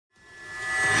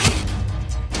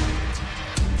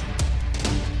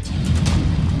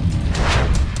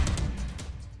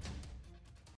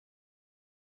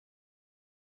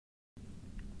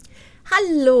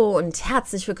Hallo und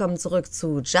herzlich willkommen zurück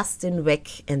zu Justin Wack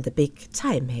and the Big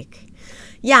Timehack.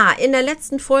 Ja, in der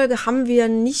letzten Folge haben wir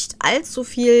nicht allzu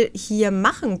viel hier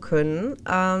machen können.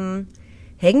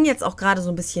 Hängen jetzt auch gerade so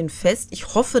ein bisschen fest.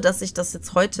 Ich hoffe, dass sich das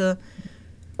jetzt heute,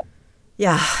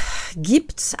 ja,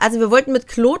 gibt. Also wir wollten mit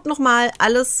Kloot nochmal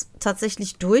alles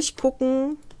tatsächlich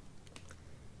durchgucken.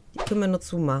 Die können wir nur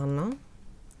zumachen, ne?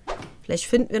 Vielleicht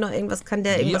finden wir noch irgendwas, kann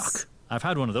der irgendwas... Yuck! I've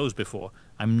had one of those before.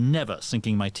 I'm never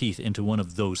sinking my teeth into one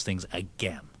of those things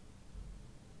again.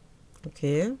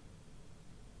 Okay.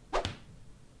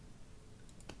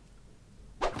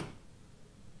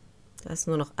 Da ist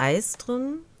nur noch Eis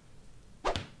drin.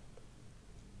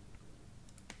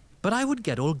 But I would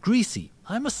get all greasy.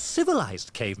 I'm a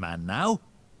civilized caveman now.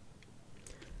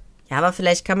 Ja, aber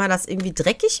vielleicht kann man das irgendwie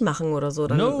dreckig machen oder so.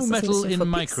 Dann No ist das ein metal bisschen in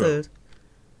micro. verpixelt.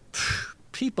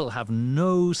 People have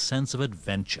no sense of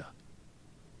adventure.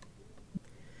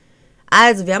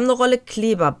 Also, wir haben eine Rolle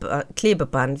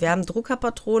Klebeband. Wir haben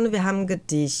Druckerpatrone, wir haben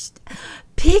Gedicht.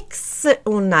 Pixel...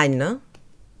 Oh nein, ne?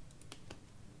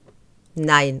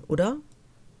 Nein, oder?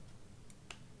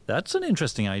 That's an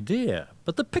interesting idea,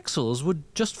 but the pixels would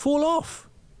just fall off.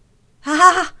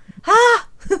 Ha! Ha!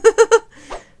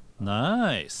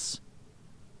 Nice.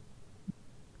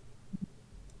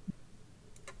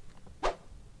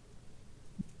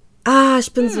 Ah,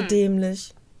 ich bin so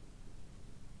dämlich.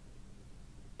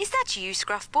 Is that you,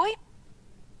 Scruff Boy?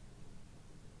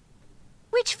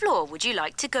 Which floor would you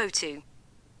like to go to?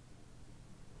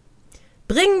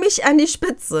 Bring mich an die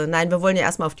Spitze. Nein, wir wollen ja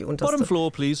erstmal auf die unterste. Bottom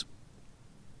floor, please.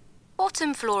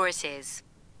 Bottom floor it is.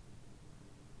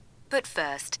 But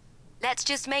first, let's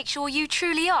just make sure you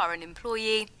truly are an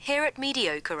employee here at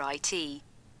Mediocre IT.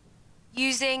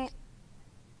 Using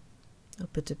Oh,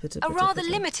 bitte, bitte, a bitte, rather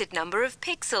bitte. limited number of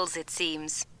pixels, it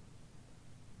seems.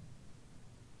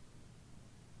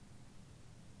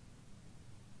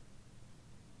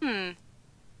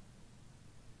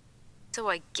 So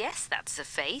I guess that's a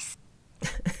face.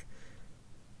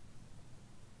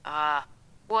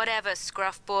 Whatever,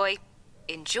 Scruff Boy.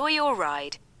 Enjoy your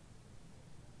ride.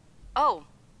 Oh,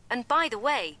 and by the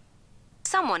way,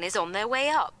 someone is on their way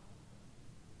up.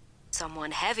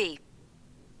 Someone heavy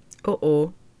Oh,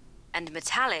 oh. and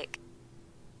metallic.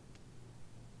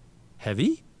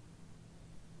 Heavy?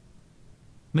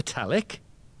 Metallic?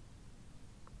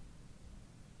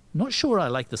 Not sure I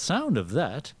like the sound of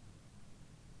that.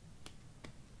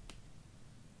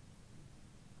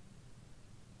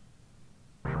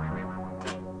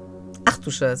 Ach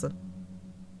du Scheiße.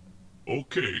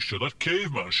 Okay, so that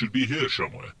caveman should be here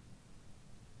somewhere.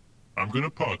 I'm gonna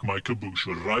park my caboose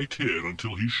right here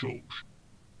until he shows.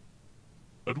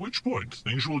 At which point,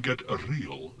 things will get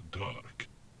real dark.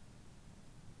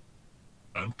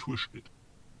 And twisted.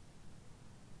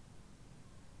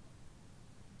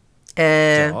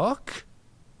 Dark?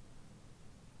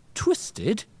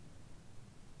 Twisted?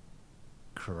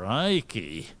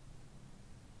 Crikey.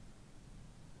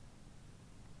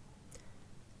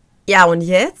 Ja, und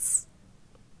jetzt?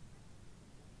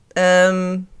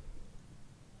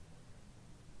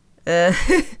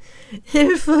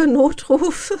 Hilfe,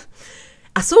 Notruf.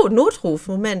 Ach so, Notruf,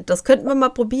 Moment. Das könnten wir mal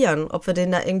probieren, ob wir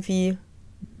den da irgendwie...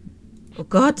 Oh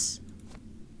Gott.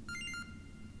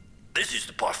 This is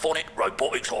the Pythonic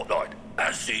Robotics Hotline,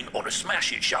 as seen on a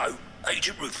smash hit show,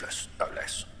 Agent Ruthless, no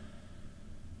less.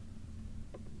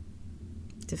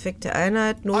 Defekte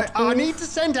Einheit, Notruf. I need to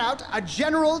send out a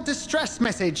general distress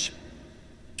message.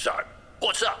 So,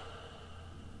 what's up?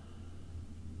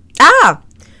 Ah!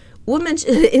 Urmensch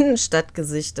in der Innenstadt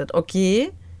gesichtet.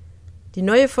 Okay. Die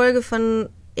neue Folge von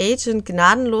Agent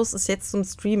Gnadenlos ist jetzt zum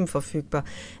Streamen verfügbar.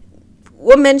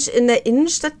 Urmensch in der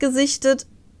Innenstadt gesichtet.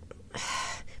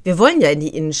 Wir wollen ja in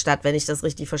die Innenstadt, wenn ich das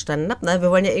richtig verstanden habe.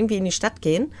 Wir wollen ja irgendwie in die Stadt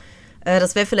gehen.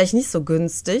 Das wäre vielleicht nicht so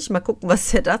günstig. Mal gucken,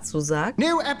 was er dazu sagt.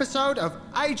 New episode of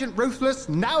Agent Ruthless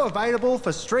now available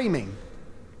for streaming.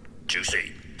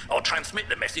 Juicy. I'll transmit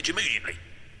the message immediately.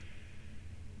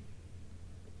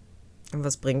 Und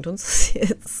was bringt uns das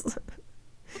jetzt?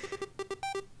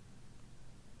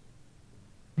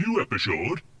 New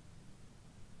episode?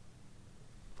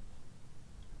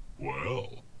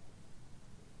 Well...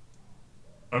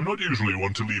 I'm not usually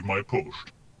one to leave my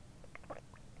post.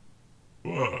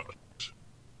 But...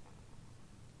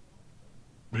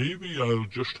 maybe I'll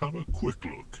just have a quick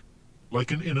look.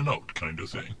 Like an in-and-out kind of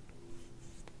thing.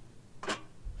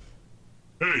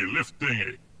 Hey, lift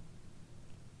thingy.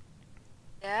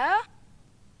 Yeah?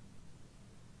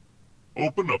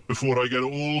 Open up before I get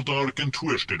all dark and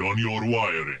twisted on your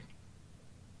wiring.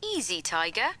 Easy,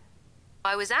 Tiger.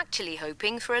 I was actually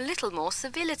hoping for a little more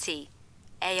civility.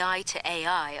 AI to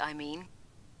AI, I mean.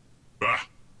 Ah,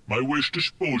 My waste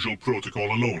disposal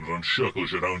protocol alone runs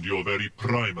circles around your very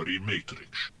primary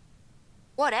matrix.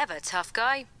 Whatever, tough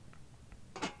guy.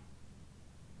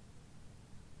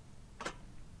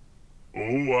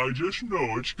 Oh, I just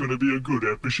know it's gonna be a good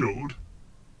episode.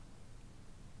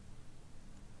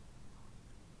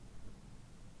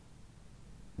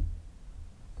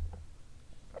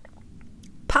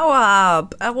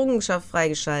 Power-Up! Errungenschaft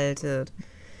freigeschaltet.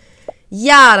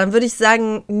 Ja, dann würde ich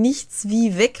sagen, nichts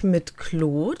wie weg mit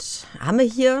Kloot. Haben wir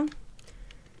hier...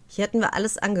 Hier hatten wir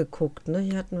alles angeguckt, ne?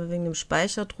 Hier hatten wir wegen dem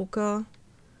Speicherdrucker...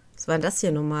 Was war denn das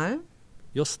hier nochmal?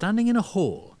 You're standing in a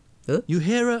hall. You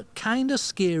hear a kinda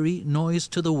scary noise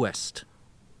to the west.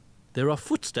 There are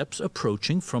footsteps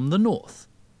approaching from the north.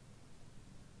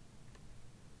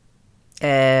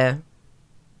 Westen?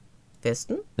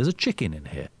 There's a chicken in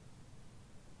here.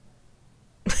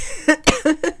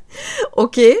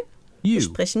 Okay. You,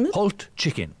 Sprechen mit? halt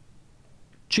chicken.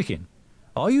 Chicken,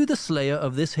 are you the slayer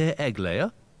of this here egg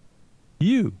layer?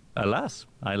 You, alas,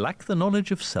 I lack the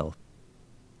knowledge of self.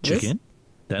 Chicken,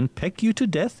 then peck you to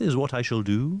death is what I shall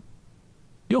do.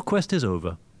 Your quest is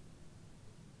over.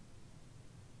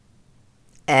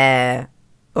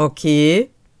 Okay.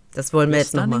 Das wollen wir You're jetzt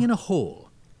standing in nochmal. a hall.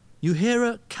 You hear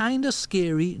a kinda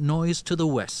scary noise to the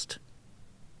west.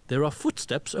 There are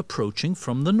footsteps approaching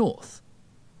from the north.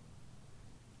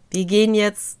 Wir gehen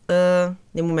jetzt,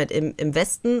 Moment, im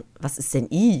Westen. Was ist denn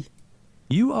I?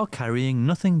 You are carrying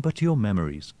nothing but your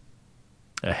memories.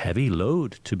 A heavy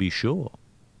load, to be sure.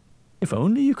 If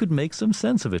only you could make some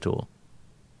sense of it all.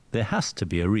 There has to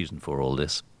be a reason for all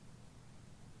this.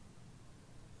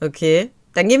 Okay.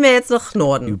 Dann gehen wir jetzt nach You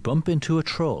Norden. bump into a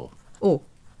troll, Oh,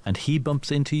 and he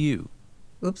bumps into you.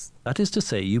 ups. That is to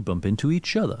say, you bump into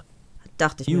each other.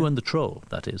 Dachte ich You mir. and the troll,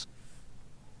 that is.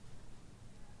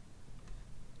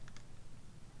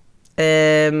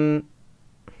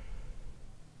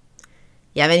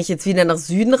 Ja, wenn ich jetzt wieder nach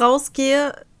Süden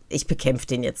rausgehe, ich bekämpfe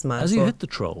den jetzt mal. As you So. hit the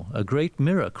troll, a great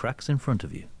mirror cracks in front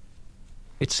of you.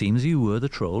 It seems you were the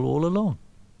troll all along.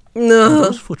 And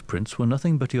those footprints were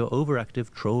nothing but your overactive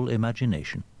troll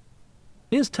imagination.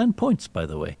 Here's 10 points, by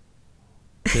the way.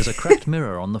 There's a cracked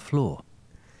mirror on the floor.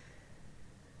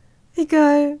 Wie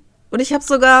geil. Und ich habe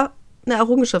sogar eine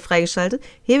Errungenschaft freigeschaltet.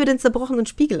 Hebe den zerbrochenen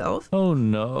Spiegel auf. Oh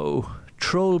no,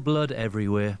 troll blood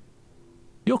everywhere.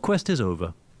 Your quest is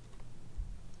over.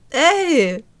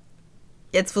 Ey!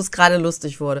 Jetzt, wo es gerade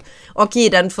lustig wurde. Okay,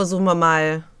 dann versuchen wir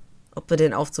mal, ob wir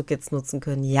den Aufzug jetzt nutzen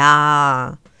können.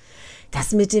 Ja.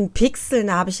 Das mit den Pixeln,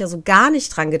 da habe ich ja so gar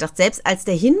nicht dran gedacht. Selbst als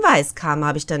der Hinweis kam,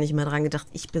 habe ich da nicht mehr dran gedacht.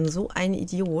 Ich bin so ein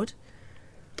Idiot.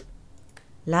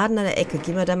 Laden an der Ecke.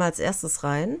 Gehen wir da mal als erstes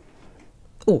rein.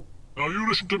 Oh. Now you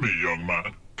listen to me, young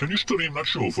man. Can you stream that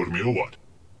show for me or what?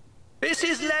 This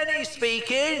is Lenny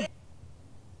speaking.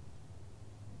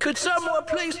 Could someone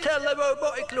please tell the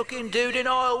robotic-looking dude in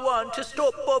aisle 1 to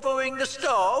stop bothering the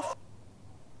staff?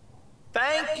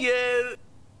 Thank you.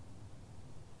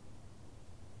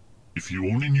 If you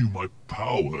only knew my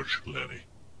powers, Lenny,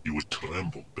 you would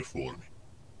tremble before me.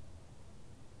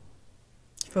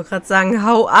 Ich wollte gerade sagen,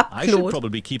 hau ab, I should Kloot.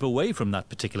 probably keep away from that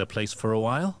particular place for a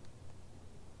while.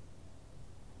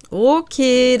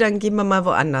 Okay, dann gehen wir mal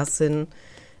woanders hin.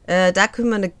 Da können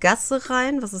wir eine Gasse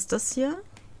rein. Was ist das hier?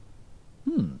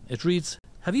 It reads,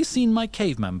 "Have you seen my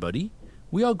caveman buddy?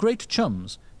 We are great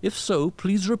chums. If so,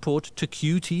 please report to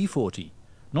QT40.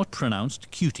 Not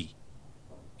pronounced cutie.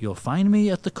 You'll find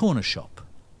me at the corner shop."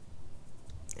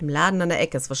 Im Laden an der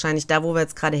Ecke. Ist wahrscheinlich da, wo wir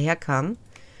jetzt gerade herkamen.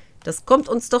 Das kommt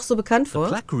uns doch so bekannt The vor.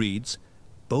 plaque reads,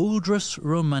 "Bouldrus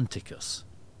Romanticus,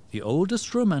 the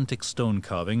oldest romantic stone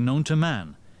carving known to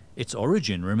man. Its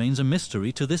origin remains a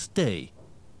mystery to this day."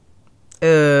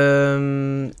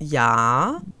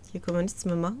 Ja. Hier können wir nichts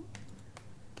mehr machen.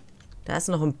 Da ist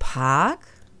noch ein Park.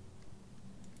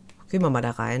 Gehen wir mal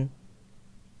da rein.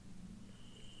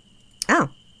 Ah.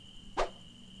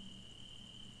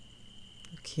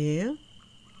 Okay.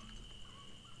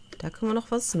 Da können wir noch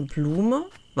was. Eine Blume.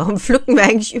 Warum pflücken wir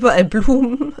eigentlich überall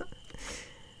Blumen?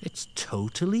 It's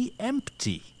totally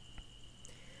empty.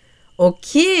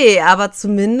 Okay, aber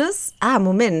zumindest... Ah,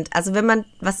 Moment. Also wenn man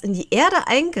was in die Erde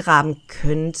eingraben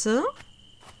könnte...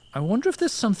 I wonder if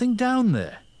there's something down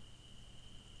there.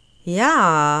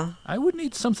 Ja, I would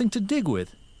need something to dig with.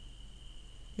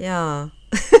 ja.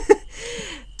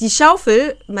 Die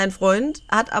Schaufel, mein Freund,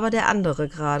 hat aber der andere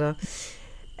gerade.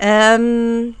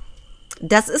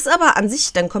 Das ist aber an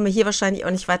sich, dann kommen wir hier wahrscheinlich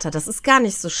auch nicht weiter. Das ist gar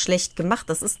nicht so schlecht gemacht.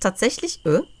 Das ist tatsächlich...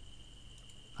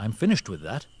 I'm finished with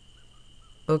that.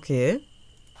 Okay.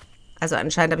 Also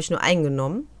anscheinend habe ich nur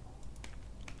eingenommen.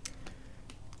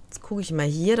 Jetzt gucke ich mal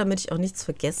hier, damit ich auch nichts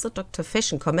vergesse. Dr.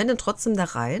 Fashion. Kommen wir denn trotzdem da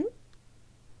rein?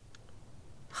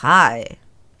 Hi.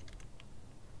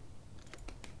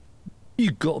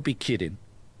 You gotta be kidding.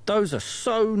 Those are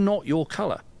so not your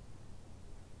color.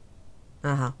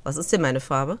 Aha, was ist denn meine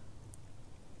Farbe?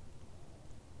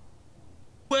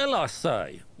 Well, I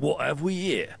say, what have we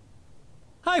here?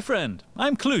 Hi, friend.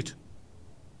 I'm Kloot.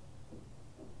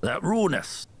 That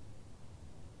rawness.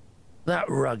 That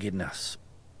ruggedness.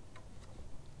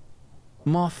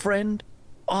 My friend,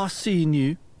 I see in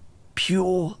you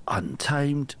pure,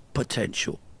 untamed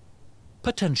potential.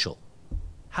 Potential.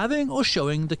 Having or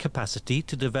showing the capacity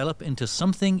to develop into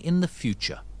something in the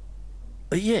future.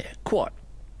 Yeah, quite.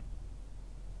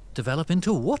 Develop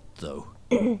into what, though?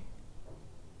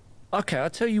 Okay, I'll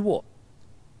tell you what.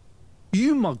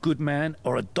 You, my good man,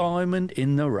 are a diamond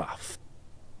in the rough.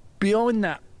 Behind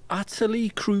that utterly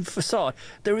crude facade,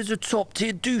 there is a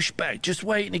top-tier douchebag just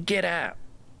waiting to get out.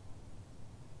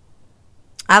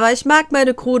 Aber ich mag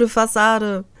meine krude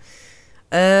Fassade.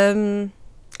 Ein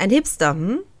Hipster,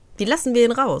 hm? Wie lassen wir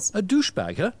ihn raus? A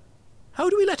douchebag, huh? How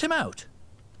do we let him out?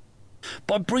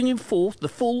 By bringing forth the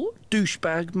full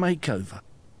douchebag makeover.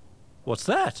 What's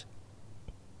that?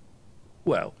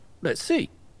 Well, let's see.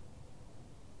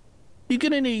 You're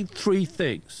gonna need 3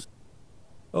 things.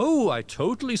 Oh, I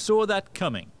totally saw that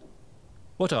coming.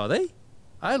 What are they?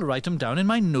 I'll write them down in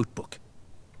my notebook.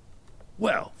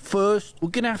 Well, first, we're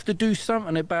gonna have to do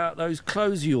something about those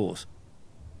clothes of yours.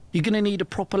 You're gonna need a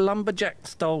proper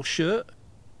lumberjack-style shirt.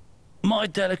 My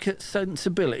delicate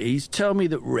sensibilities tell me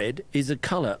that red is a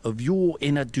colour of your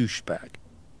inner douchebag.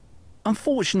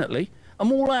 Unfortunately,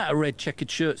 I'm all out of red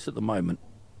checkered shirts at the moment.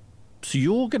 So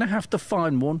you're gonna have to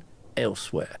find one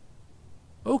elsewhere.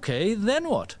 Okay, then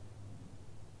what?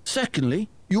 Secondly,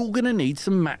 you're gonna need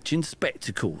some matching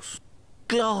spectacles.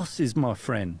 Glasses, my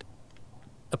friend.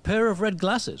 A pair of red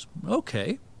glasses.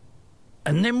 Okay.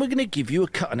 And then we're gonna give you a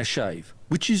cut and a shave,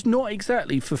 which is not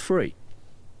exactly for free.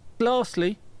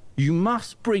 Lastly, you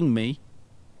must bring me...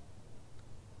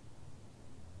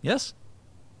 Yes?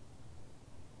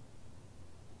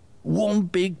 one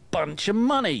big bunch of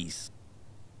monies.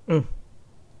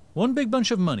 One big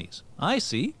bunch of monies. I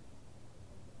see.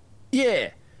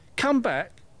 Yeah, come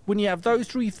back when you have those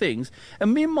 3 things,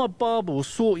 and me and my barber will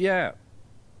sort you out.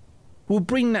 We'll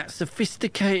bring that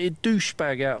sophisticated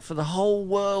douchebag out for the whole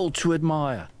world to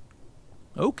admire.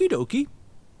 Okie dokie.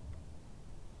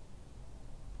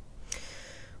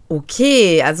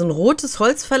 Okay, also ein rotes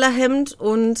Holzfällerhemd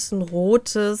und ein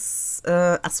rotes...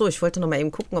 Achso, ich wollte noch mal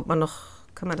eben gucken, ob man noch...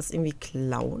 Kann man das irgendwie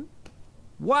klauen?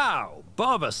 Wow,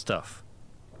 barber stuff.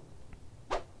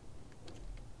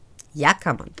 Ja,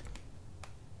 kann man.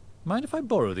 Mind if I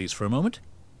borrow these for a moment?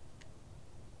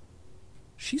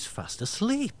 She's fast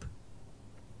asleep.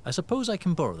 I suppose I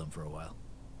can borrow them for a while.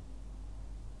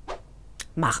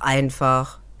 Mach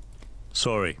einfach.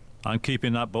 Sorry, I'm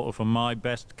keeping that bottle for my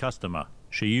best customer.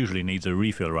 She usually needs a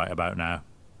refill right about now.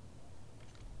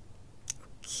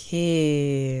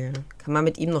 Okay. Kann man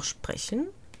mit ihm noch sprechen?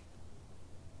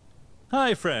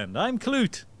 Hi, friend. I'm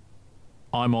Kloot.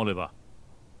 I'm Oliver.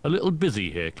 A little busy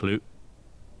here, Kloot.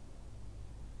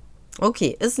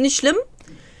 Okay, ist nicht schlimm.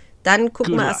 Dann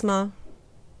gucken Good wir luck. erstmal.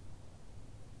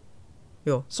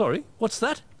 Jo. Sorry, what's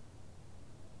that?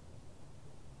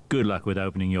 Good luck with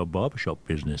opening your barbershop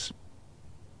business.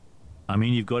 I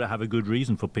mean, you've got to have a good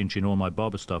reason for pinching all my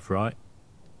barber stuff, right?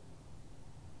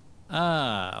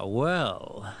 Ah,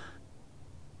 well.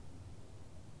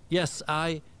 Yes,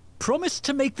 I promised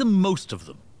to make the most of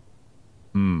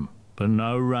them. But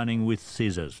no running with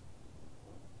scissors.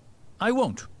 I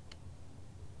won't.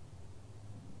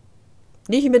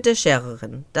 Nicht mit der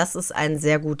Schererin. Das ist ein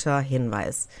sehr guter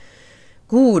Hinweis.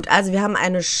 Gut, also wir haben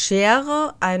eine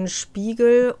Schere, einen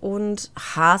Spiegel und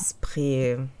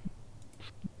Haarspray.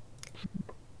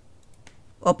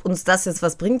 Ob uns das jetzt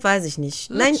was bringt, weiß ich nicht.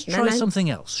 Nein, Let's nein, try nein. something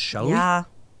else, shall we? Ja,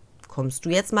 kommst du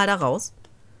jetzt mal da raus?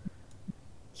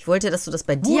 Ich wollte, dass du das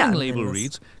bei dir Warning label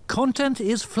anwendest. reads, content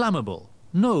is flammable.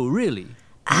 No, really.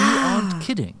 We aren't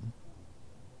kidding.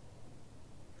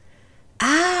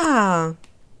 Ah.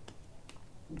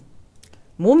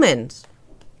 Moment.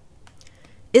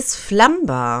 Ist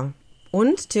flammbar.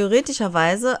 Und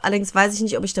theoretischerweise, allerdings weiß ich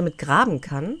nicht, ob ich damit graben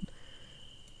kann.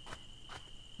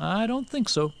 I don't think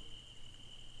so.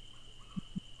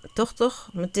 Doch,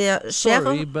 doch, mit der Schere.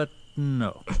 Sorry, but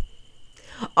no.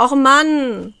 Och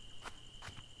Mann.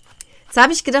 Jetzt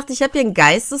habe ich gedacht, ich habe hier einen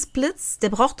Geistesblitz. Der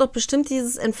braucht doch bestimmt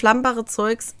dieses entflammbare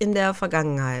Zeugs in der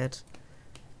Vergangenheit.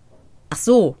 Ach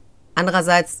so.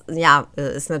 Andererseits, ja,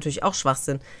 ist natürlich auch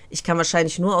Schwachsinn. Ich kann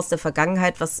wahrscheinlich nur aus der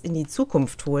Vergangenheit was in die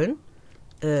Zukunft holen.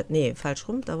 Nee, falsch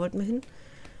rum, da wollten wir hin.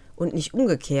 Und nicht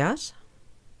umgekehrt.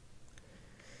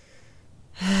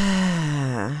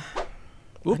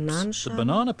 Oops, the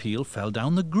banana peel fell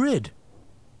down the grid.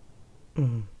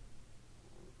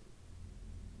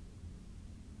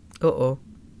 Oh.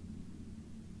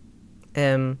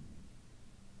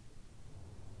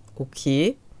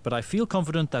 Okay. But I feel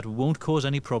confident that won't cause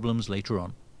any problems later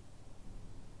on.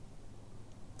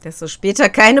 Dass das später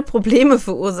keine Probleme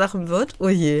verursachen wird? Oh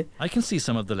je. I can see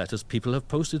some of the letters people have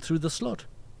posted through the slot.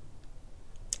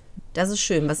 Das ist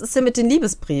schön. Was ist denn mit dem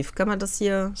Liebesbrief? Kann man das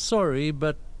hier... Sorry,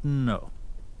 but no.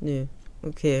 Nee,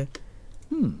 okay.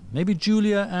 Maybe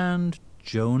Julia and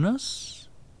Jonas?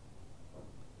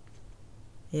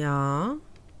 Ja.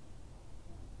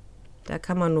 Da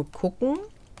kann man nur gucken.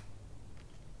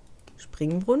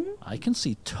 Springbrunnen? I can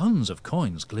see tons of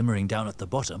coins glimmering down at the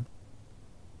bottom.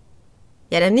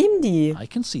 Ja, dann nehmen die. I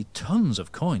can see tons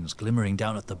of coins glimmering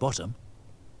down at the bottom.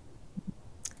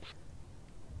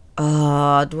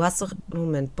 Du hast doch...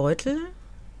 Moment, Beutel?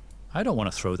 I don't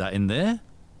want to throw that in there.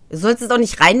 Du sollst es doch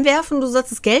nicht reinwerfen, du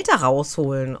sollst das Geld da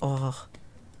rausholen. Och.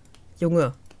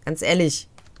 Junge, ganz ehrlich.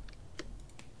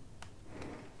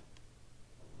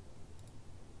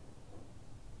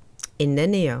 In der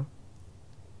Nähe.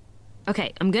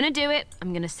 Okay, I'm gonna do it.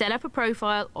 I'm gonna set up a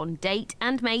profile on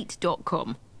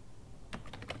dateandmate.com.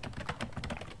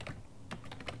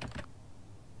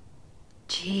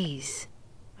 Jeez.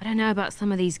 I don't know about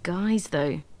some of these guys,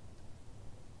 though.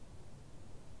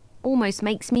 Almost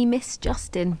makes me miss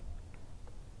Justin.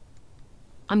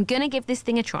 I'm gonna give this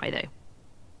thing a try, though.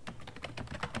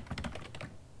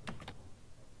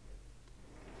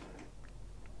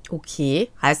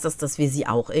 Okay. Heißt das, dass wir sie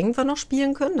auch irgendwann noch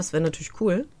spielen können? Das wäre natürlich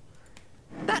cool.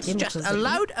 That's just a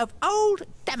load of old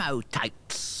demo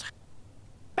tapes.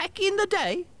 Back in the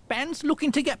day, bands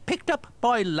looking to get picked up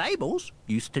by labels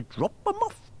used to drop them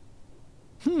off.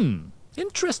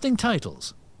 Interesting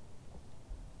titles.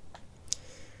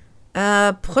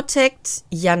 Protect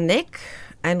Janek.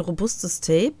 Ein robustes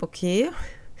Tape, okay.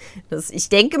 Ich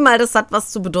denke mal, das hat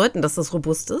was zu bedeuten, dass das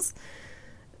robust ist.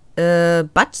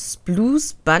 Butts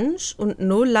Blues Bunch und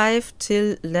No Life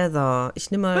Till Leather.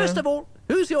 Ich nehme mal... First of all,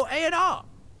 who's your A&R?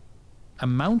 A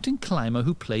mountain climber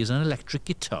who plays an electric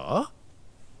guitar?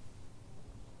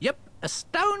 Yep, a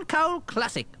stone cold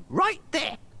classic, right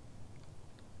there.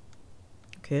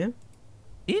 Okay.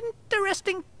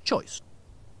 Interesting choice.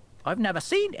 I've never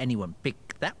seen anyone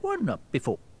pick that one up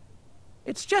before.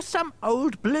 It's just some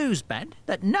old blues band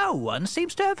that no one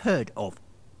seems to have heard of.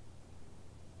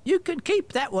 You can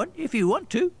keep that one if you want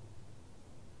to.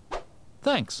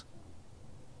 Thanks.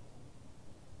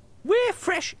 We're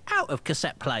fresh out of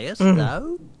cassette players,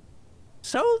 though.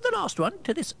 Sold the last one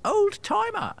to this old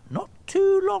timer not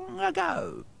too long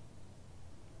ago.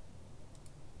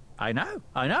 I know.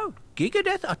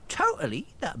 Gigadeath are totally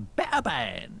the better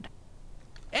band.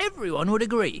 Everyone would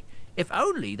agree, if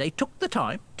only they took the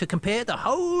time to compare the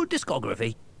whole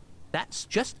discography. That's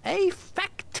just a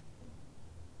fact.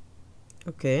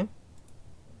 Okay.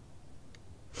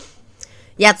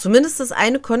 Ja, zumindest das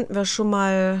eine konnten wir schon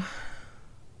mal...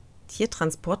 Hier,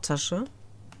 Transporttasche.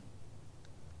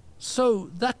 So,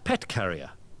 that pet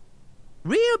carrier.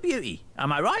 Real beauty,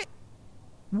 am I right?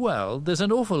 Well, there's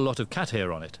an awful lot of cat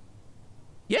hair on it.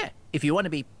 Yeah, if you want to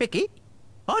be picky.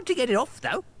 Hard to get it off,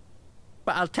 though.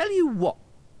 But I'll tell you what.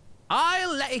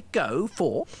 I'll let it go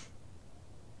for...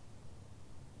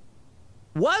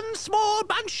 one small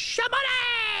bunch of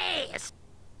monies!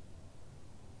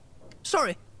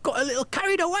 Sorry, got a little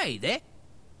carried away there.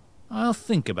 I'll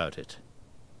think about it.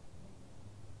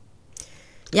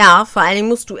 Ja, vor allen Dingen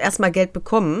musst du erstmal Geld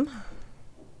bekommen.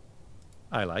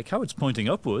 I like how it's pointing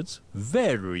upwards.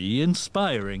 Very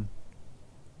inspiring.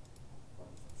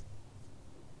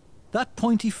 That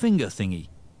pointy finger thingy.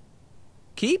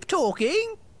 Keep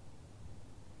talking.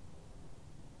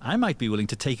 I might be willing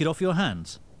to take it off your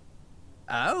hands.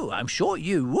 Oh, I'm sure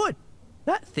you would.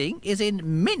 That thing is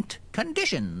in mint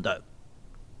condition, though.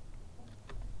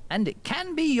 And it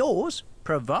can be yours,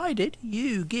 provided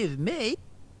you give me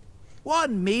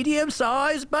one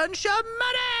medium-sized bunch of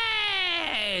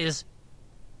monies!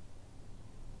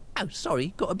 Oh,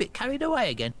 sorry, got a bit carried away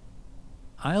again.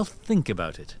 I'll think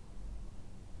about it.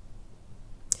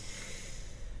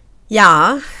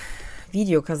 Ja,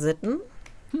 Videokassetten.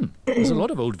 There's a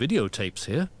lot of old videotapes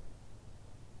here.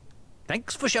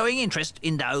 Thanks for showing interest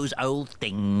in those old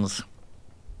things.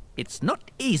 It's not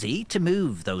easy to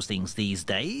move those things these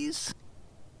days.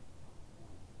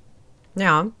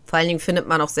 Ja, vor allen Dingen findet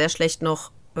man auch sehr schlecht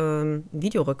noch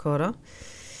Videorekorder.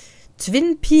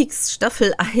 Twin Peaks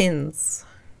Staffel 1.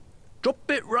 Drop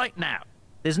it right now.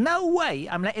 There's no way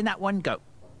I'm letting that one go.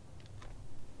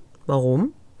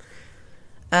 Warum?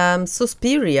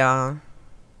 Suspiria.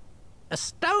 A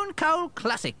stone cold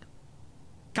classic.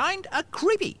 Kinda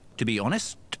creepy, to be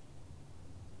honest.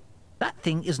 That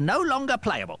thing is no longer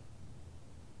playable.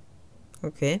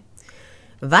 Okay.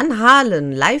 Van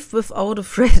Halen, Live Without a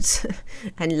Fred.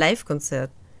 Ein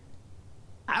Live-Konzert.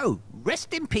 Oh,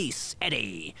 rest in peace,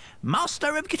 Eddie,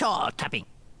 master of guitar tapping.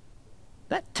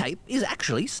 That tape is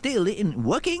actually still in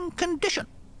working condition.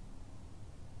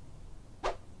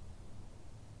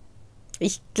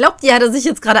 Ich glaube, die hat er sich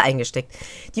jetzt gerade eingesteckt.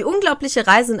 Die unglaubliche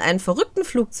Reise in einem verrückten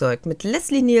Flugzeug mit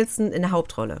Leslie Nielsen in der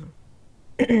Hauptrolle.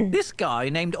 This guy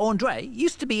named Andre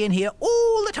used to be in here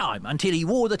all the time until he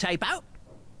wore the tape out.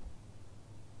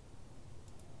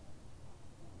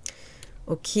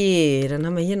 Okay, dann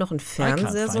haben wir hier noch einen I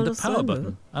Fernseher, can't soll find the das power sein?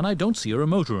 button, and I don't see a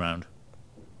remote around.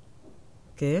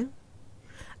 Okay.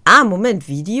 Ah, Moment,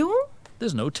 Video?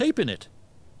 There's no tape in it.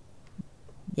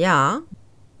 Ja.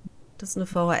 Das ist eine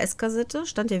VHS-Kassette.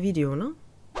 Stand ja Video, ne?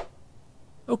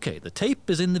 Okay, the tape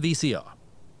is in the VCR.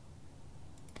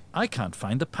 I can't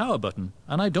find the power button,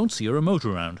 and I don't see a remote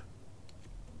around.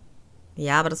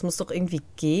 Ja, aber das muss doch irgendwie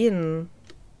gehen.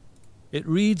 It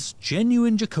reads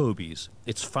Genuine Jacobies.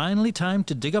 It's finally time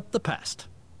to dig up the past.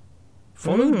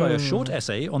 Followed by a short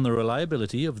essay on the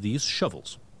reliability of these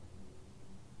shovels.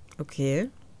 Okay.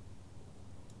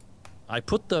 I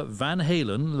put the Van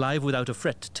Halen Live Without a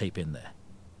Fret tape in there.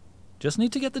 Just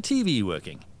need to get the TV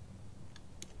working.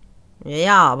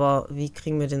 Ja, aber wie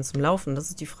kriegen wir den zum Laufen? Das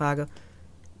ist die Frage.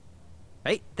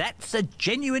 Hey, that's a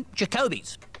genuine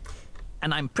Jacobies.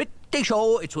 And I'm pretty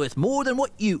sure it's worth more than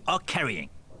what you are carrying.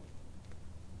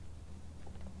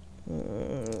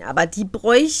 Aber die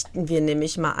bräuchten wir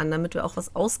nämlich mal an, damit wir auch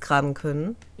was ausgraben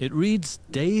können. It reads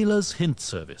Dayla's Hint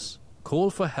Service. Call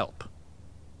for help.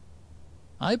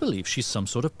 I believe she's some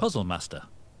sort of puzzle master.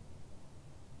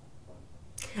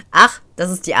 Ach,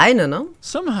 das ist die eine, ne?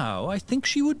 Somehow, I think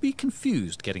she would be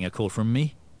confused getting a call from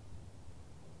me.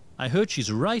 I heard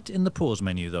she's right in the pause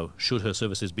menu, though, should her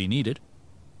services be needed.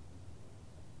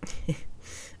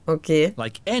 Okay.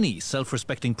 Like any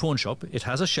self-respecting pawn shop, it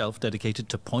has a shelf dedicated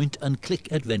to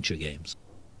point-and-click adventure games.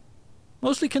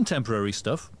 Mostly contemporary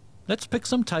stuff. Let's pick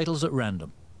some titles at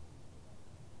random.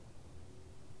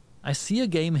 I see a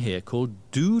game here called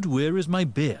Dude, Where Is My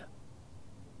Beer?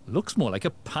 Looks more like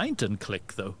a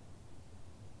pint-and-click, though.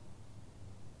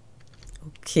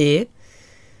 Okay.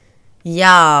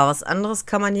 Ja, was anderes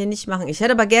kann man hier nicht machen. Ich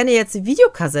hätte aber gerne jetzt die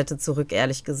Videokassette zurück,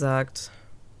 ehrlich gesagt.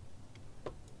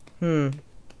 Hier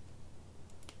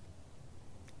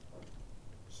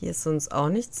ist sonst auch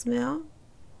nichts mehr.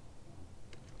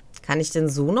 Kann ich denn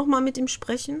so nochmal mit ihm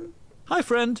sprechen? Hi,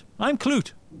 friend. I'm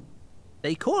Kloot.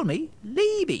 They call me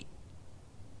Libby.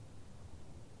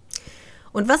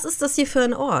 Und was ist das hier für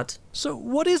ein Ort? So,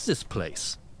 what is this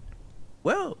place?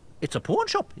 Well, it's a pawn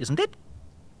shop, isn't it?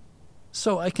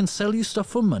 So I can sell you stuff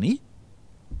for money?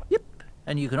 Yep,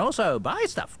 and you can also buy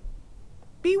stuff.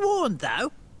 Be warned,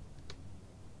 though.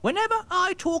 Whenever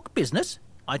I talk business,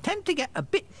 I tend to get a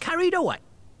bit carried away.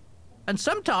 And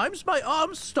sometimes my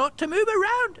arms start to move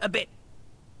around a bit.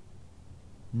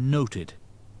 Noted.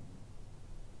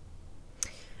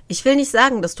 Ich will nicht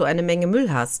sagen, dass du eine Menge Müll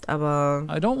hast, aber...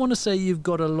 I don't want to say you've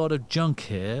got a lot of junk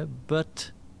here,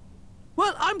 but...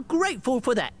 Well, I'm grateful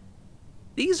for that.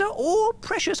 These are all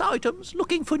precious items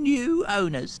looking for new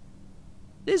owners.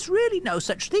 There's really no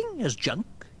such thing as junk,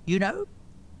 you know.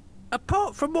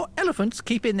 Apart from what elephants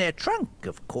keep in their trunk,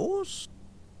 of course.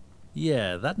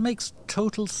 Yeah, that makes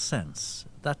total sense.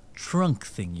 That trunk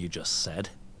thing you just said.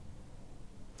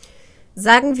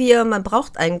 Sagen wir, man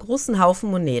braucht einen großen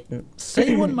Haufen Moneten.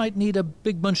 Say one might need a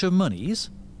big bunch of monies.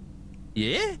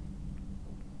 Yeah?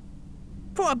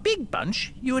 For a big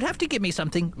bunch, you would have to give me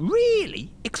something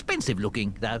really expensive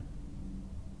looking, though.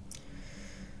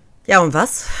 Ja, und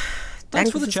was?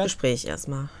 Thanks Danke for the fürs chat. Gespräch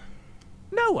erstmal.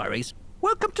 No worries.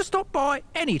 Welcome to stop by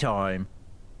anytime.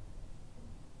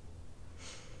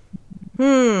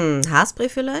 Haarspray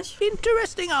vielleicht?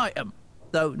 Interesting item,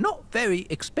 though not very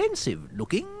expensive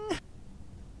looking.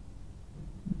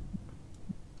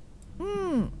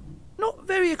 Not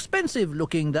very expensive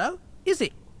looking, though, is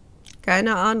it?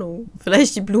 Keine Ahnung.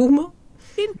 Vielleicht die Blume?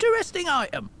 Interesting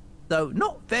item, though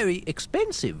not very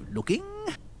expensive looking.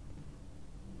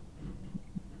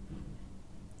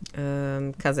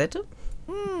 Kassette?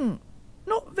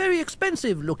 Not very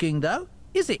expensive looking, though,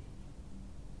 is it?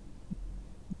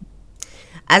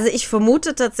 Also ich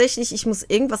vermute tatsächlich, ich muss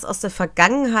irgendwas aus der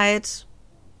Vergangenheit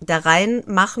da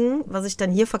reinmachen, was ich dann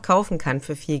hier verkaufen kann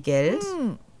für viel Geld.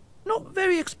 Not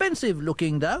very expensive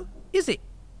looking, though, is it?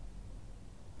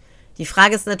 Die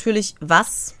Frage ist natürlich,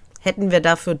 was hätten wir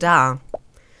dafür da?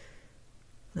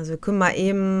 Also wir können mal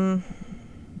eben...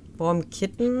 Warum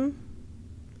Kitten?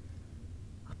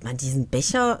 Ob man diesen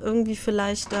Becher irgendwie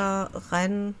vielleicht da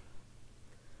rein...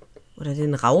 Oder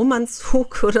den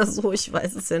Raumanzug oder so, ich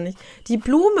weiß es ja nicht. Die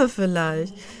Blume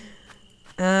vielleicht.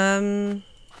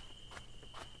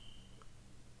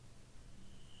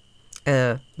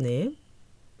 Nee.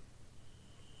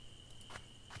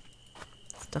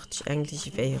 Das dachte ich eigentlich,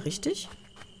 ich wäre hier richtig.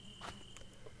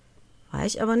 War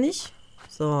ich aber nicht.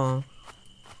 So.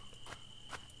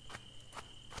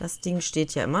 Das Ding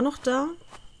steht ja immer noch da.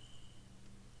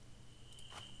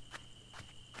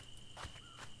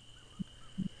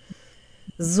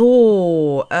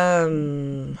 So,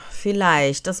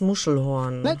 vielleicht das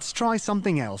Muschelhorn. Let's try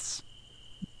something else.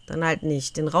 Dann halt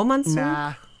nicht. Den Raumanzug.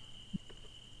 Nah,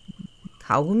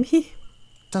 Kaugummi.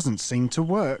 doesn't seem to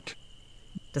work.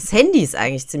 Das Handy ist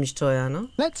eigentlich ziemlich teuer, ne?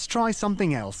 Let's try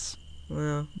something else.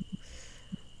 Ja.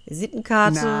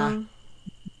 Visitenkarte. Na.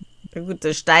 Na gut,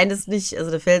 der Stein ist nicht,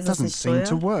 also der Felsen ist Doesn't nicht seem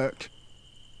to teuer. work.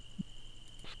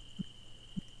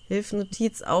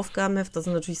 Hilfsnotiz, Aufgabenheft, das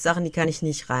sind natürlich Sachen, die kann ich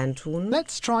nicht reintun.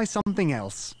 Let's try something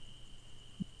else.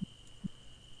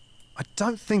 I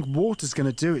don't think water's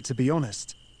gonna do it, to be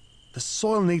honest. The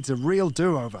soil needs a real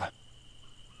do-over.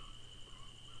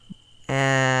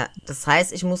 Das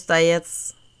heißt, ich muss da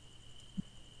jetzt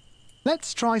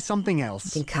Let's try something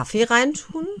else. den Kaffee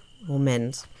reintun?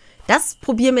 Moment. Das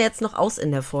probieren wir jetzt noch aus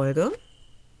in der Folge.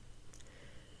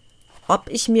 Ob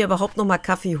ich mir überhaupt noch mal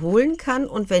Kaffee holen kann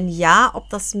und wenn ja, ob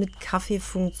das mit Kaffee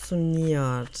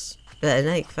funktioniert.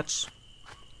 Nein, Quatsch.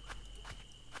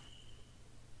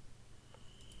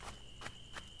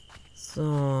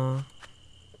 So.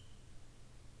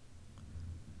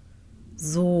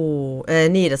 So.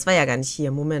 Nee, das war ja gar nicht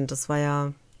hier. Moment, das war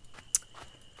ja...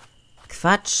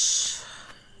 Quatsch.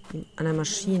 An der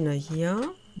Maschine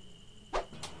hier.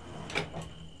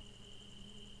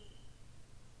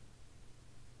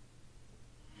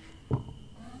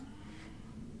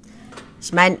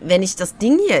 Ich meine, wenn ich das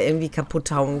Ding hier irgendwie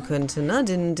kaputt hauen könnte, ne?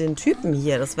 Den Typen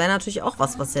hier, das wäre natürlich auch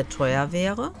was sehr teuer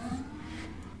wäre.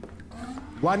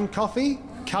 One coffee,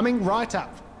 coming right up.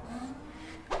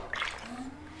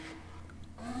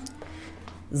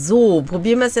 So,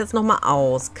 probieren wir es jetzt nochmal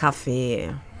aus.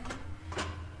 Kaffee.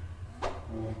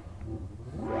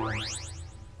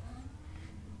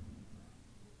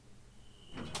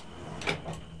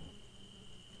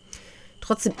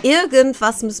 Trotzdem,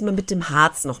 irgendwas müssen wir mit dem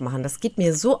Harz noch machen. Das geht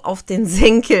mir so auf den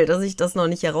Senkel, dass ich das noch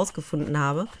nicht herausgefunden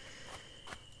habe.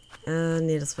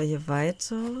 Nee, das war hier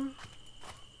weiter.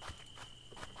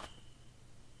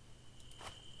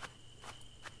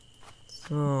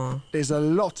 So. There's a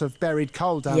lot of buried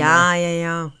coal down there.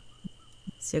 Ja.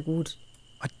 Ist ja gut.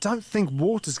 I don't think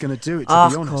water's gonna do it, to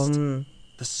Ach be honest. komm.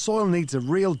 The soil needs a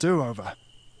real do-over.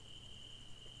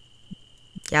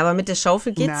 Ja, aber mit der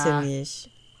Schaufel geht's ja Na. nicht.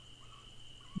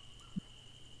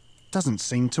 Doesn't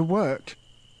seem to work.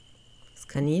 Das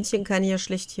Kaninchen kann ja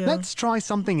schlecht hier. Let's try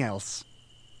something else.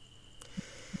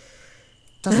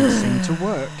 Doesn't seem to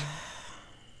work.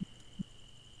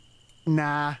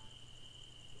 Nah.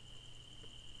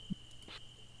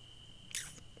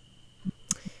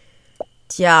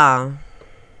 Tja.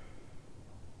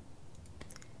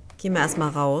 Gehen wir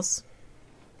erstmal raus.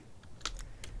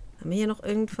 Haben wir hier noch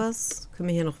irgendwas? Können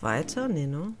wir hier noch weiter? Nee,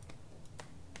 ne?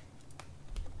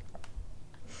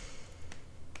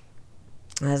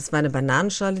 Das war eine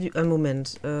Bananenschale.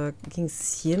 Moment. Ging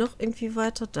es hier noch irgendwie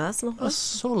weiter? Da ist noch A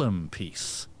was? solemn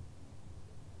piece.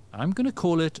 I'm gonna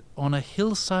call it On a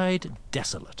Hillside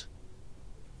Desolate.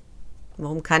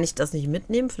 Warum kann ich das nicht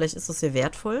mitnehmen? Vielleicht ist das hier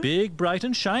wertvoll. Big, bright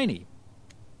and shiny.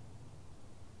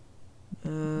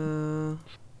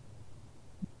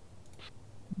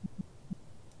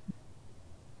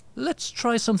 Let's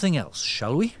try something else,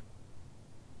 shall we?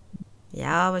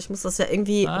 Ja, aber ich muss das ja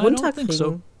irgendwie I don't runterkriegen. think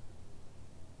so.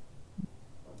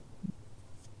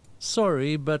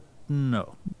 Sorry, but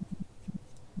no.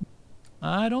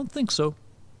 I don't think so.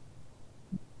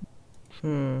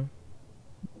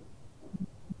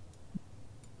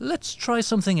 Let's try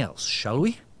something else, shall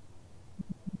we?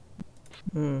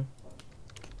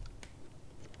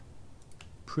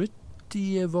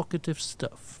 Pretty evocative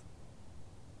stuff.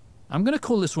 I'm gonna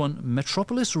call this one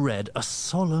Metropolis Red, a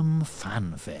solemn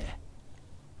fanfare.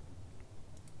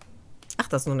 Ach,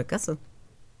 das ist nur eine Gasse.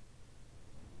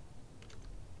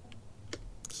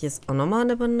 Hier ist auch nochmal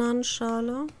eine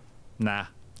Bananenschale. Nah,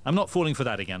 I'm not falling for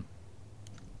that again.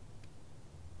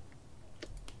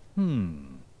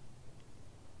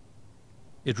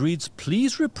 It reads,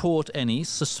 please report any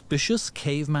suspicious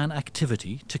caveman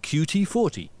activity to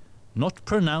QT40. Not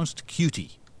pronounced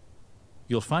cutie.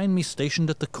 You'll find me stationed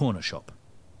at the corner shop.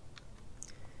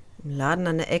 Im Laden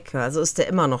an der Ecke. Also ist der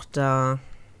immer noch da.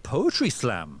 Poetry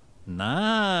slam.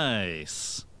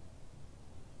 Nice.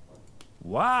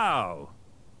 Wow.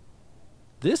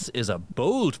 This is a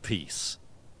bold piece.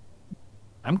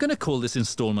 I'm going to call this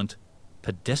installment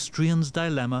Pedestrian's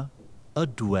Dilemma, a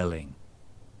Dwelling.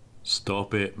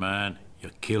 Stop it, man.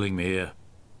 You're killing me here.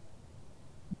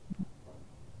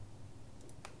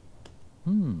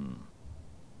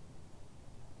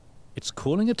 It's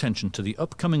calling attention to the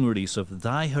upcoming release of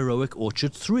Thy Heroic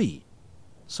Orchard 3.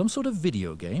 Some sort of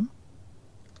video game?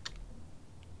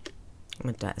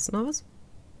 Und da ist noch was.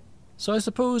 So I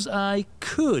suppose I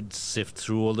could sift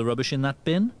through all the rubbish in that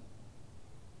bin?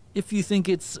 If you think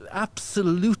it's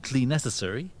absolutely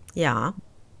necessary. Ja.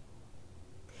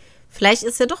 Vielleicht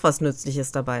ist ja doch was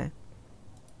Nützliches dabei.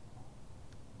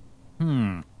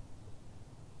 And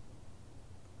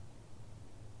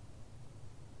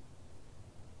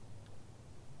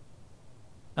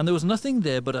there was nothing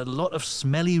there but a lot of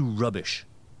smelly rubbish.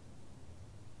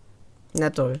 Na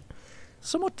toll.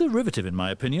 Somewhat derivative in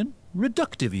my opinion.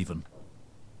 Reductive even.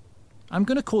 I'm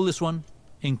going to call this one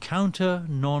Encounter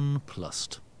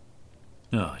Nonplussed.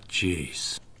 Oh,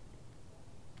 jeez.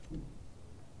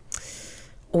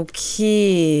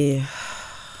 Okay.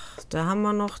 Da haben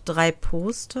wir noch 3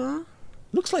 Poster.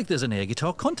 Looks like there's an air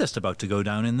guitar contest about to go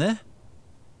down in there.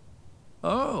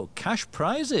 Oh, cash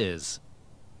prizes.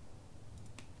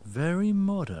 Very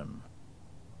modern.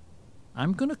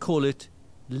 I'm going to call it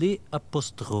Les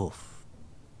Apostrophes.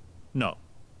 No,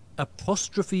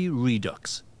 Apostrophe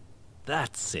Redux.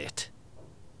 That's it.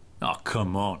 Oh,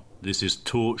 come on. This is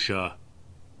torture.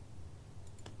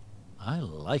 I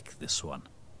like this one.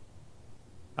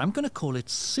 I'm going to call it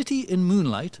City in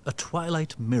Moonlight, a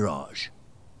Twilight Mirage.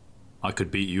 I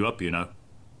could beat you up, you know.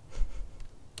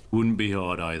 Wouldn't be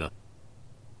hard either.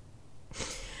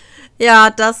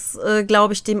 Ja, das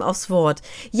glaube ich dem aufs Wort.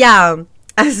 Ja,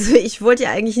 also ich wollte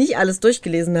ja eigentlich nicht alles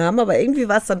durchgelesen haben, aber irgendwie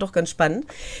war es dann doch ganz spannend.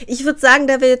 Ich würde sagen,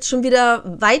 da wir jetzt schon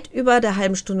wieder weit über der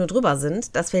halben Stunde drüber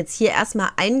sind, dass wir jetzt hier erstmal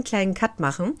einen kleinen Cut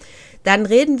machen. Dann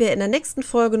reden wir in der nächsten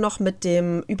Folge noch mit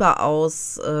dem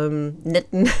überaus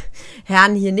netten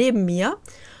Herrn hier neben mir.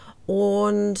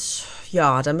 Und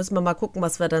ja, da müssen wir mal gucken,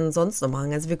 was wir dann sonst noch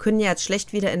machen. Also wir können ja jetzt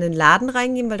schlecht wieder in den Laden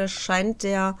reingehen, weil da scheint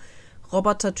der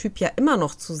Roboter-Typ ja immer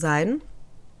noch zu sein.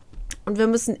 Und wir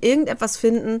müssen irgendetwas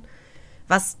finden,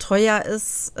 was teuer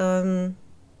ist,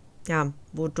 ja,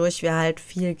 wodurch wir halt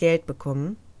viel Geld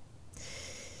bekommen.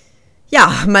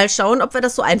 Ja, mal schauen, ob wir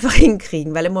das so einfach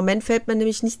hinkriegen, weil im Moment fällt mir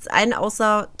nämlich nichts ein,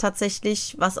 außer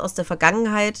tatsächlich was aus der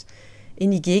Vergangenheit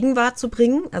in die Gegenwart zu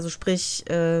bringen. Also sprich,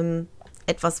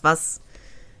 etwas, was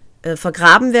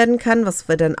vergraben werden kann, was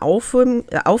wir dann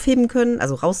aufheben können,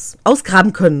 also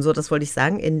ausgraben können, so das wollte ich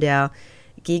sagen, in der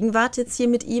Gegenwart jetzt hier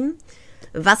mit ihm.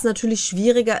 Was natürlich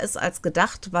schwieriger ist als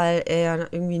gedacht, weil er ja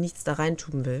irgendwie nichts da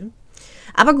reintun will.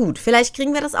 Aber gut, vielleicht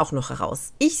kriegen wir das auch noch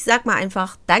heraus. Ich sag mal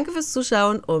einfach, danke fürs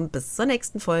Zuschauen und bis zur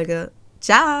nächsten Folge.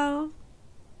 Ciao!